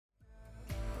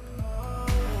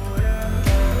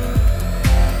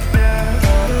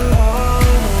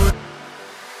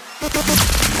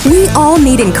We all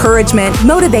need encouragement,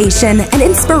 motivation, and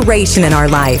inspiration in our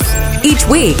life. Each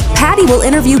week, Patty will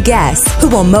interview guests who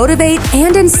will motivate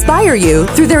and inspire you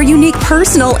through their unique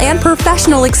personal and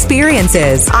professional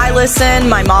experiences. I listen,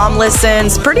 my mom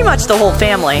listens, pretty much the whole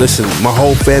family. Listen, my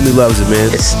whole family loves it,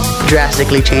 man. It's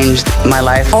drastically changed my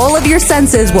life. All of your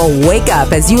senses will wake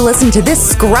up as you listen to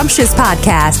this scrumptious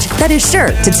podcast that is sure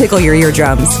to tickle your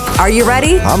eardrums. Are you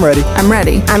ready? I'm ready. I'm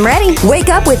ready. I'm ready. Wake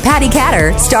Up with Patty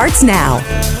Catter starts now.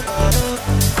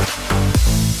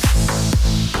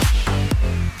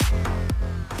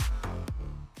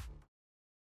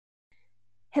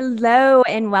 Hello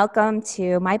and welcome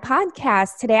to my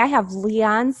podcast. Today I have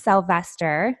Leon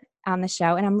Sylvester on the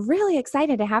show, and I'm really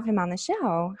excited to have him on the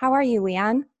show. How are you,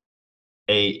 Leon?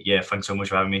 Hey, yeah, thanks so much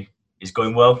for having me. It's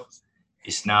going well.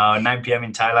 It's now 9 p.m.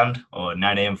 in Thailand, or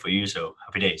 9 a.m. for you, so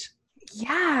happy days.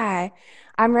 Yeah,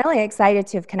 I'm really excited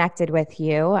to have connected with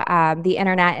you. The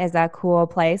internet is a cool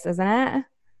place, isn't it?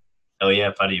 Oh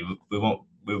yeah, Paddy, we'll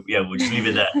just leave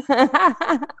it there.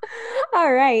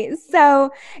 All right. So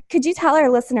could you tell our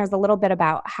listeners a little bit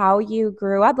about how you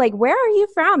grew up? Like, where are you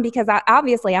from? Because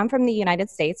obviously I'm from the United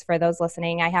States. For those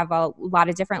listening, I have a lot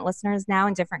of different listeners now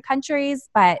in different countries,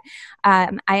 but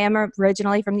I am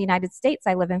originally from the United States.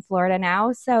 I live in Florida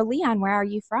now. So Leon, where are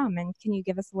you from? And can you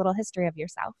give us a little history of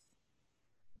yourself?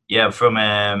 Yeah, I'm from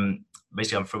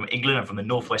England. I'm from the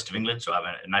northwest of England, so I have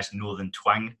a nice northern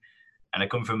twang. And I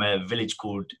come from a village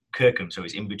called Kirkham, so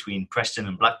it's in between Preston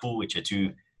and Blackpool, which are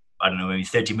two, I don't know, maybe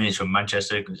 30 minutes from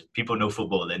Manchester, because people know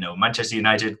football. They know Manchester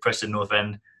United, Preston North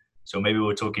End, so maybe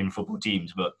we're talking football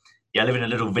teams. But yeah, I live in a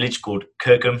little village called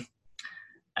Kirkham.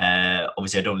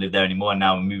 Obviously, I don't live there anymore.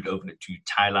 Now I moved over to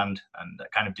Thailand, and I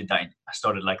kind of did that. I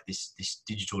started like this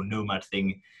digital nomad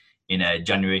thing in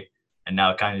January, and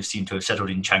now I kind of seem to have settled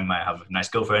in Chiang Mai. I have a nice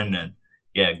girlfriend, and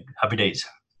yeah, happy days.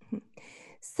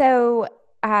 So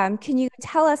can you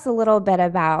tell us a little bit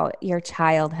about your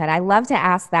childhood? I love to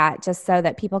ask that just so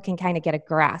that people can kind of get a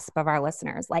grasp of our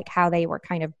listeners, like how they were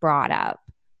kind of brought up.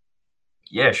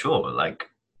 Yeah, sure.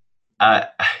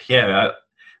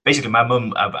 Basically my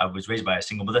mum, I was raised by a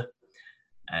single mother,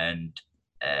 and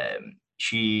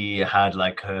she had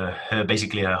like her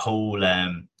whole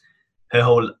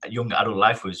young adult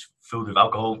life was filled with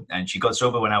alcohol, and she got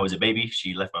sober when I was a baby.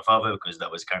 She left my father because that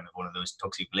was kind of one of those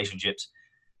toxic relationships.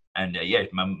 And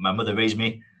my mother raised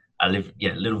me. I live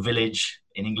a little village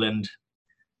in England.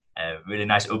 Really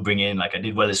nice upbringing. Like I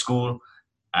did well at school,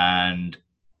 and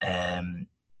I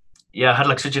had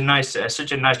like such a nice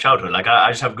childhood. Like I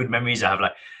just have good memories.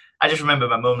 I just remember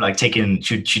my mom like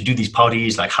she'd do these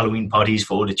parties, like Halloween parties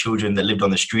for all the children that lived on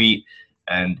the street,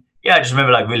 and I just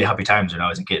remember like really happy times when I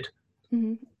was a kid.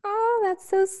 Mm-hmm. Oh, that's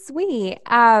so sweet.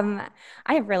 I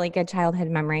have really good childhood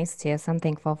memories too, so I'm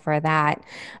thankful for that.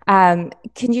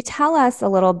 Can you tell us a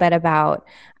little bit about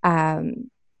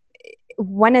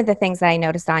one of the things that I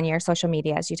noticed on your social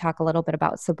media is you talk a little bit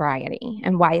about sobriety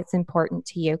and why it's important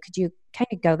to you. Could you kind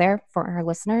of go there for our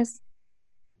listeners?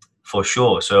 For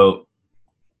sure. So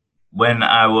when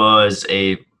I was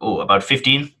about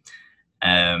 15,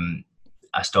 I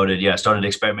started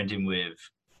experimenting with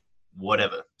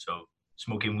whatever. So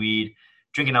smoking weed,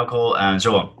 drinking alcohol, and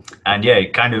so on.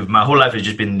 And kind of my whole life has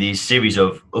just been these series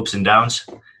of ups and downs.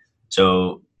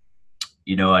 So,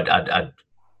 I'd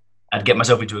get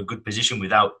myself into a good position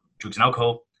without drugs and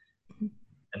alcohol,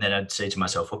 and then I'd say to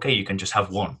myself, okay, you can just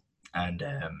have one, and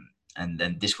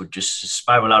then this would just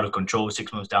spiral out of control.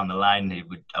 6 months down the line,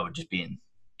 I would just be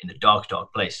in a dark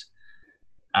place.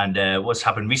 And what's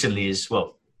happened recently is,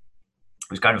 it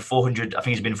was kind of 400. I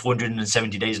think it's been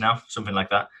 470 days now, something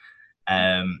like that.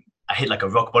 I hit like a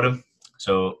rock bottom.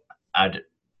 So I'd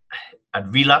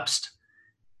relapsed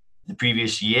the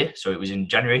previous year. So it was in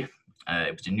January.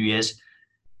 It was in New Year's.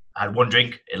 I had one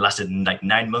drink. It lasted like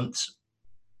 9 months.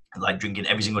 Like drinking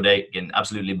every single day, getting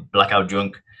absolutely blackout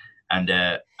drunk. And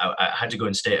I had to go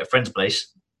and stay at a friend's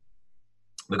place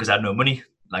because I had no money.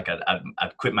 Like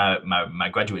I'd quit my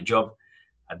graduate job.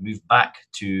 I'd moved back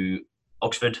to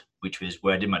Oxford, which was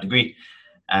where I did my degree.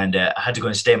 And I had to go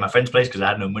and stay at my friend's place because I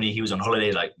had no money. He was on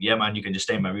holiday. Like, yeah, man, you can just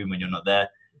stay in my room when you're not there.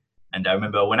 And I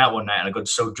remember I went out one night and I got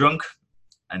so drunk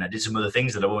and I did some other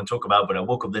things that I won't talk about, but I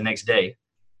woke up the next day,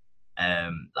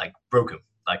 like broken.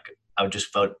 Like I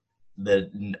just felt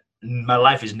that my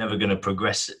life is never going to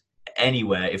progress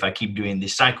anywhere if I keep doing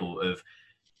this cycle of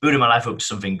building my life up to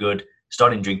something good,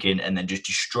 starting drinking, and then just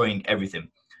destroying everything.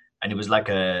 And it was like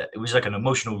an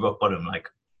emotional rock bottom. Like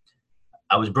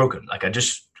I was broken. Like I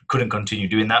just couldn't continue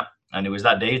doing that. And it was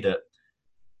that day that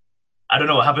I don't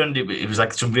know what happened. It was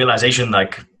like some realization,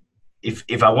 like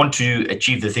if I want to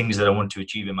achieve the things that I want to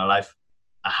achieve in my life,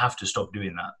 I have to stop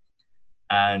doing that.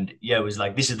 And yeah, it was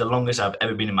like, this is the longest I've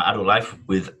ever been in my adult life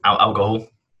without alcohol.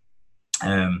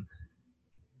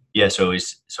 Yeah, so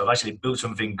I've actually built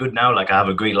something good now. Like I have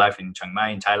a great life in Chiang Mai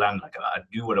in Thailand. Like I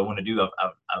do what I want to do.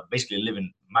 I've basically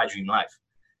living my dream life,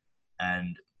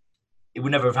 and it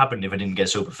would never have happened if I didn't get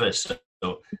sober first.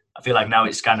 So I feel like now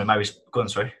it's kind of my go on,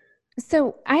 sorry.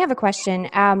 So I have a question.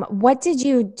 What did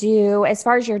you do as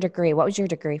far as your degree? What was your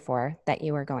degree for that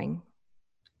you were going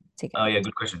to get? Oh yeah,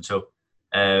 good question. So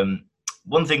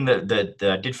one thing that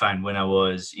I did find when I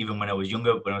was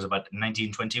younger, when I was about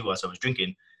 19, 20, whilst I was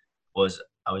drinking, was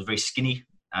I was very skinny,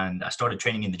 and I started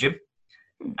training in the gym.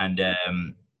 And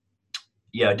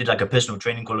yeah, I did like a personal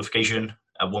training qualification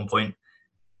at one point.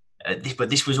 But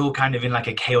this was all kind of in like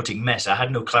a chaotic mess. I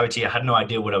had no clarity. I had no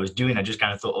idea what I was doing. I just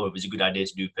kind of thought, oh, it was a good idea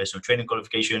to do personal training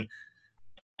qualification.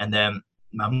 And then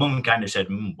my mum kind of said,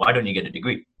 why don't you get a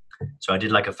degree? So I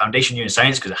did like a foundation year in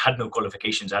science because I had no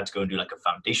qualifications. I had to go and do like a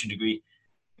foundation degree.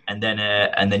 And then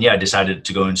yeah, I decided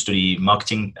to go and study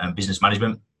marketing and business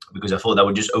management because I thought that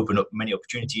would just open up many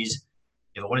opportunities.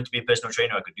 If I wanted to be a personal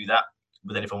trainer, I could do that.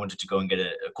 But then if I wanted to go and get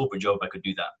a corporate job, I could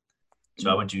do that.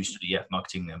 So I went to study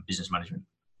marketing and business management.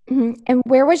 Mm-hmm. And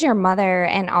where was your mother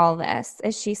in all this?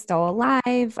 Is she still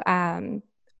alive?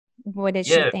 What did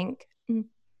she think? Mm-hmm.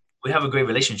 We have a great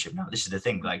relationship now. This is the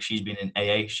thing. Like she's been in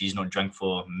AA. She's not drank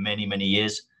for many, many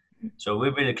years. So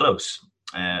we're really close.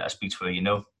 I speak to her,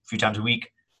 a few times a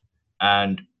week.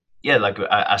 And yeah, like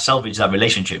I salvaged that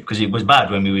relationship because it was bad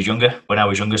when I was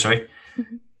younger, sorry.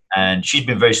 Mm-hmm. And she's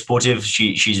been very supportive.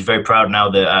 She's very proud now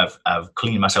that I've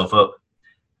cleaned myself up.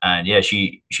 And yeah,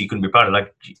 she couldn't be prouder.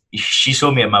 Like she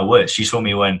saw me at my worst. She saw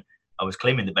me when I was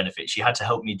claiming the benefits. She had to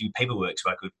help me do paperwork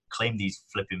so I could claim these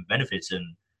flipping benefits. And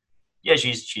yeah,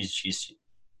 she's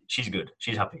good.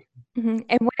 She's happy. Mm-hmm.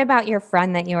 And what about your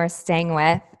friend that you were staying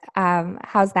with?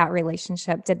 How's that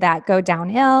relationship? Did that go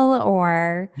downhill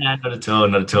or? Nah, not at all.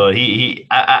 Not at all.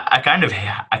 I kind of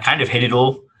hate it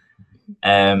all.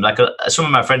 Like some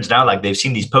of my friends now, like they've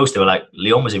seen these posts. They were like,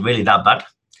 "Leon, was it really that bad?"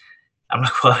 I'm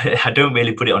like, well, I don't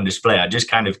really put it on display. I just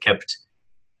kind of kept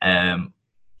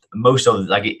most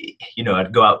of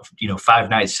I'd go out, 5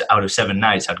 nights out of 7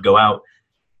 nights, I'd go out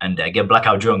and get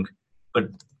blackout drunk, but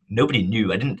nobody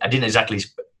knew.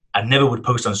 I never would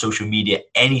post on social media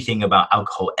anything about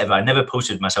alcohol ever. I never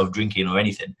posted myself drinking or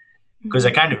anything because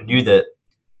I kind of knew that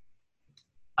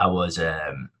I was,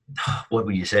 what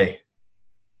would you say?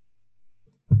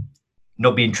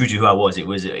 Not being true to who I was.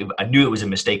 I knew it was a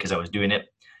mistake as I was doing it.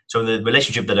 So the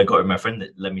relationship that I got with my friend that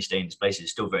let me stay in this place is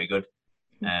still very good.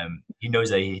 He knows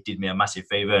that he did me a massive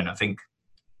favor. And I think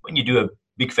when you do a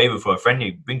big favor for a friend,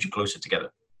 it brings you closer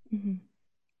together. Mm-hmm.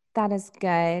 That is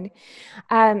good.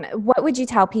 What would you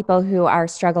tell people who are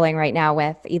struggling right now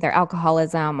with either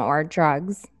alcoholism or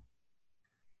drugs?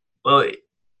 Well,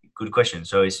 good question.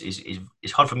 So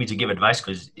it's hard for me to give advice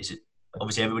because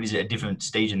obviously everybody's at a different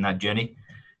stage in that journey.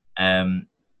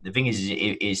 The thing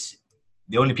is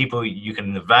the only people you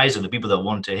can advise are the people that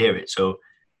want to hear it. So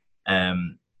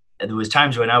there was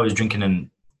times when I was drinking and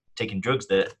taking drugs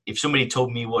that if somebody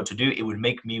told me what to do, it would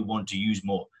make me want to use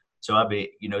more. So I'd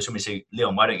be, somebody say,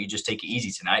 Leon, why don't you just take it easy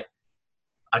tonight?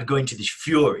 I'd go into this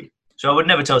fury. So I would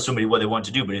never tell somebody what they want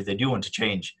to do, but if they do want to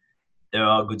change, there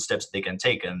are good steps they can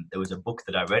take. And there was a book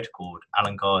that I read called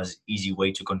Alan Carr's Easy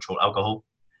Way to Control Alcohol.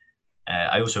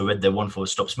 I also read the one for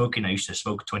Stop Smoking. I used to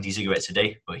smoke 20 cigarettes a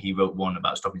day, but he wrote one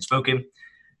about stopping smoking.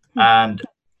 And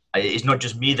it's not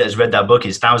just me that has read that book,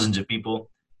 it's thousands of people.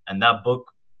 And that book,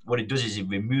 what it does is it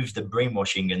removes the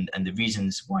brainwashing and the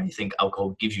reasons why you think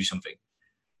alcohol gives you something.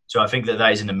 So I think that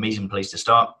is an amazing place to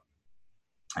start.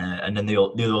 And then the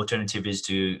other alternative is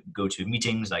to go to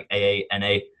meetings like AA,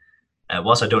 NA.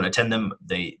 Whilst I don't attend them,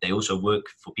 they also work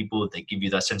for people. They give you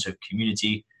that sense of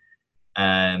community.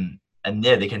 And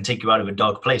yeah, they can take you out of a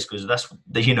dark place because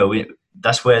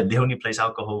that's where the only place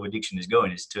alcohol addiction is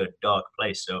going is to a dark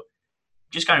place. So it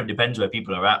just kind of depends where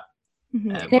people are at.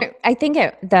 Mm-hmm. I think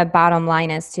the bottom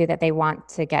line is too that they want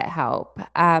to get help.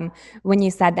 When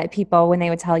you said that people, when they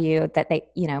would tell you that they,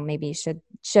 maybe should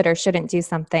or shouldn't do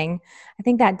something, I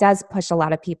think that does push a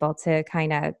lot of people to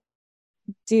kind of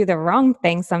do the wrong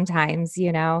thing sometimes,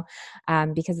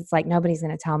 because it's like nobody's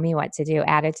going to tell me what to do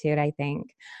attitude, I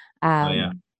think.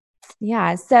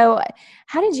 Yeah. So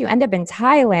how did you end up in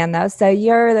Thailand though? So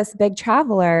you're this big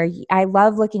traveler. I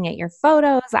love looking at your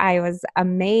photos. I was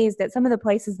amazed at some of the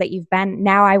places that you've been.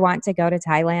 Now I want to go to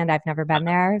Thailand. I've never been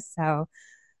there. So.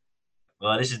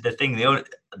 Well, this is the thing. The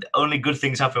only good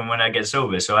things happen when I get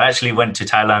sober. So I actually went to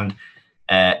Thailand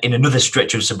in another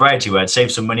stretch of sobriety where I'd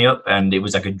saved some money up, and it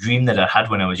was like a dream that I had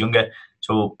when I was younger.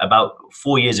 So about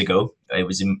 4 years ago, it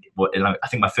was I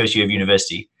think my first year of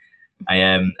university.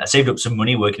 I saved up some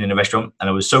money working in a restaurant, and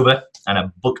I was sober, and I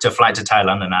booked a flight to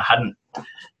Thailand, and I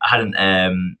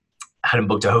hadn't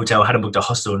booked a hotel, hadn't booked a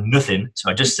hostel, nothing. So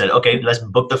I just said, okay, let's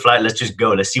book the flight, let's just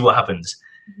go, let's see what happens,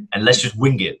 and let's just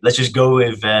wing it. Let's just go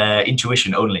with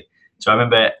intuition only. So I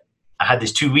remember I had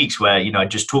this 2 weeks where I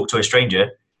just talked to a stranger.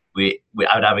 I would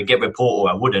either get rapport or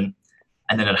I wouldn't,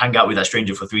 and then I'd hang out with that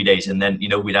stranger for 3 days, and then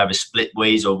we'd either split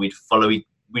ways or we'd follow.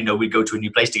 We'd go to a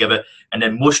new place together, and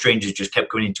then more strangers just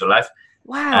kept coming into your life.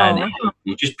 Wow. And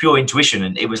it was just pure intuition,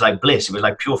 and it was like bliss. It was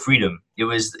like pure freedom. It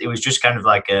was just kind of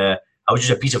like I was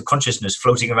just a piece of consciousness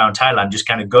floating around Thailand, just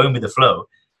kind of going with the flow.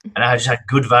 And I just had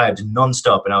good vibes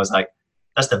nonstop. And I was like,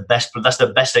 that's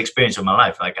the best experience of my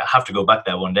life. Like, I have to go back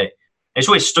there one day. It's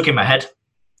always stuck in my head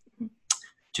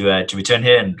to return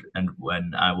here. And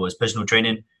when I was personal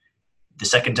training the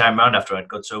second time around after I'd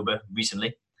got sober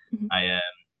recently,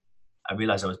 I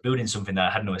realized I was building something that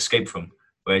I had no escape from.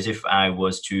 Whereas if I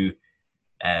was to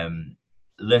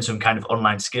learn some kind of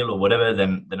online skill or whatever,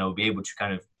 then I would be able to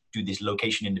kind of do this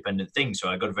location independent thing. So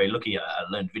I got very lucky. I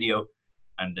learned video,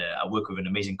 and I work with an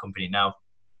amazing company now,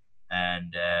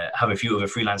 and have a few other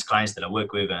freelance clients that I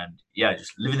work with, and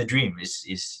just living the dream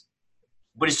is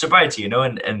but it's sobriety,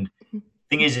 and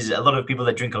thing is a lot of people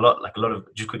that drink a lot,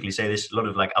 just quickly say this, a lot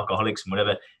of like alcoholics and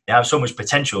whatever, they have so much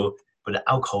potential, but the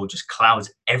alcohol just clouds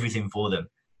everything for them.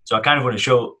 So I kind of want to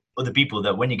show other people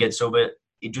that when you get sober,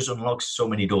 it just unlocks so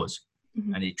many doors,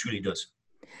 and it truly does.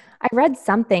 I read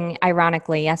something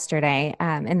ironically yesterday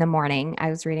in the morning. I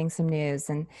was reading some news,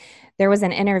 and there was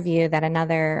an interview that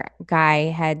another guy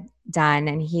had done,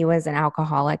 and he was an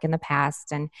alcoholic in the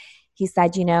past. And he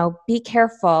said, be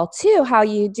careful too how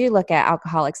you do look at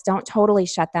alcoholics. Don't totally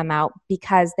shut them out,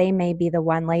 because they may be the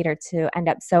one later to end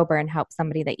up sober and help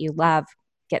somebody that you love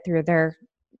get through their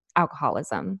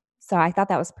alcoholism. So I thought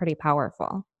that was pretty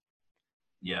powerful.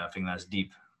 Yeah, I think that's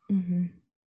deep. Mm-hmm.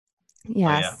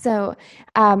 Yeah. So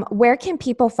where can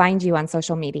people find you on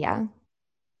social media?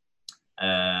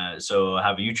 So I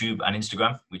have YouTube and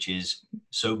Instagram, which is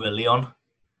Sober Leon.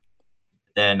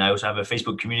 Then I also have a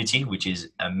Facebook community, which is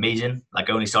amazing. Like,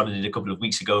 I only started it a couple of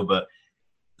weeks ago, but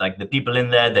like the people in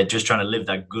there, they're just trying to live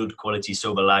that good quality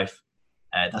sober life.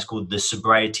 That's called the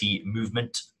Sobriety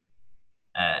Movement.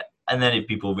 And then if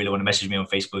people really want to message me on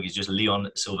Facebook, it's just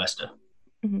Leon Sylvester.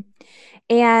 Mm-hmm.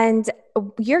 And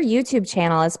your YouTube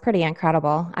channel is pretty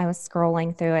incredible. I was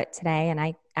scrolling through it today, and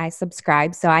I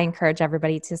subscribed. So I encourage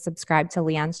everybody to subscribe to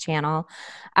Leon's channel.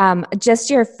 Just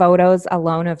your photos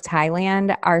alone of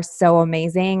Thailand are so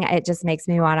amazing. It just makes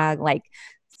me want to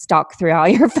stalk through all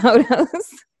your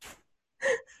photos.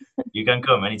 You can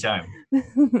come anytime.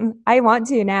 I want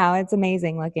to now. It's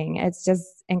amazing looking. It's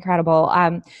just incredible.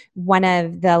 One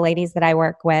of the ladies that I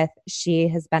work with, she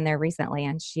has been there recently,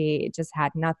 and she just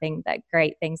had nothing but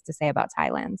great things to say about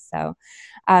Thailand. So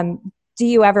do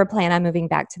you ever plan on moving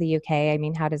back to the UK? I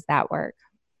mean, how does that work?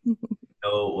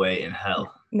 No way in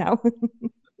hell. No.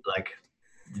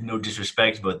 No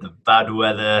disrespect, but the bad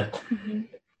weather,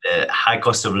 the high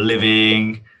cost of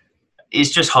living, it's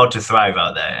just hard to thrive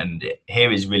out there. And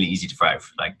here is really easy to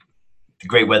thrive. Like, the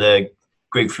great weather,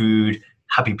 great food,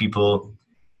 happy people.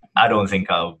 I don't think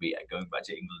I'll be going back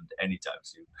to England anytime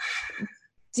soon.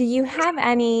 Do you have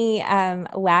any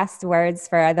last words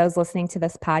for those listening to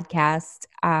this podcast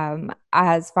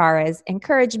as far as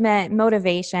encouragement,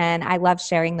 motivation? I love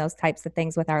sharing those types of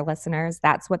things with our listeners.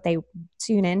 That's what they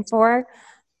tune in for.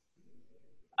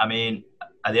 I mean,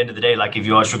 at the end of the day, like, if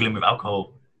you are struggling with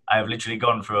alcohol, I have literally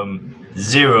gone from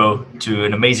 0 to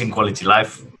an amazing quality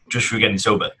life just through getting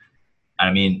sober. And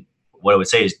I mean, what I would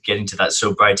say is get into that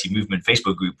Sobriety Movement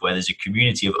Facebook group, where there's a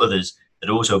community of others that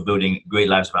are also building great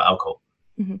lives without alcohol.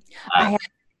 Mm-hmm.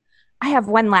 I have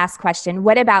one last question.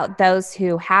 What about those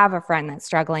who have a friend that's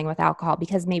struggling with alcohol?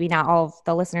 Because maybe not all of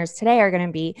the listeners today are going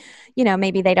to be,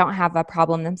 maybe they don't have a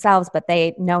problem themselves, but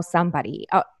they know somebody.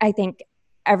 I think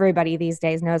everybody these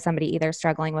days knows somebody either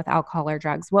struggling with alcohol or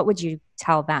drugs. What would you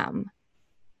tell them?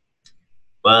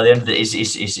 Well, at the end of the day,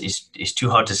 it's too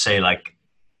hard to say. Like,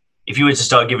 if you were to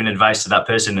start giving advice to that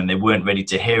person and they weren't ready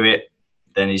to hear it,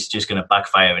 then it's just going to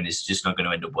backfire, and it's just not going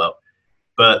to end up well.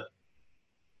 But,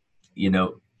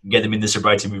 get them in the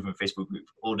Sobriety Movement Facebook group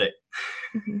all day.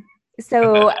 Mm-hmm.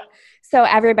 So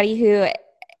everybody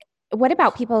what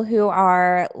about people who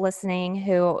are listening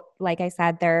who, like I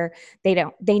said,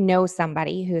 they know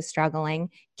somebody who's struggling?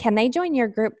 Can they join your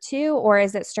group too? Or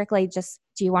is it strictly just,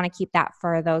 do you want to keep that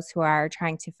for those who are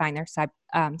trying to find their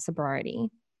sobriety?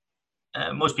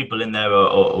 Most people in there are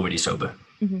already sober.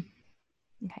 Mm-hmm.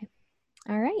 Okay.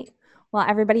 All right. Well,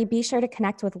 everybody be sure to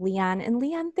connect with Leon. And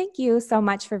Leon, thank you so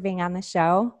much for being on the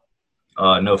show.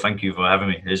 No, thank you for having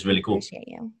me. It's really cool. Appreciate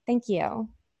you. Thank you.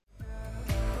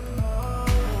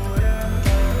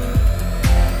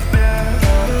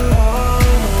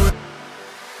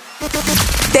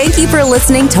 Thank you for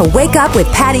listening to Wake Up with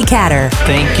Patty Catter.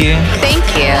 Thank you. Thank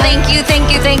you. Thank you,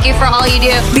 thank you, thank you for all you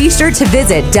do. Be sure to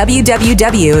visit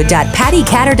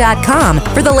www.pattycatter.com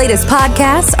for the latest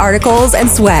podcasts, articles, and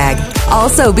swag.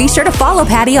 Also, be sure to follow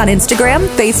Patty on Instagram,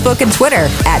 Facebook, and Twitter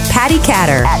at Patty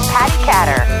Catter.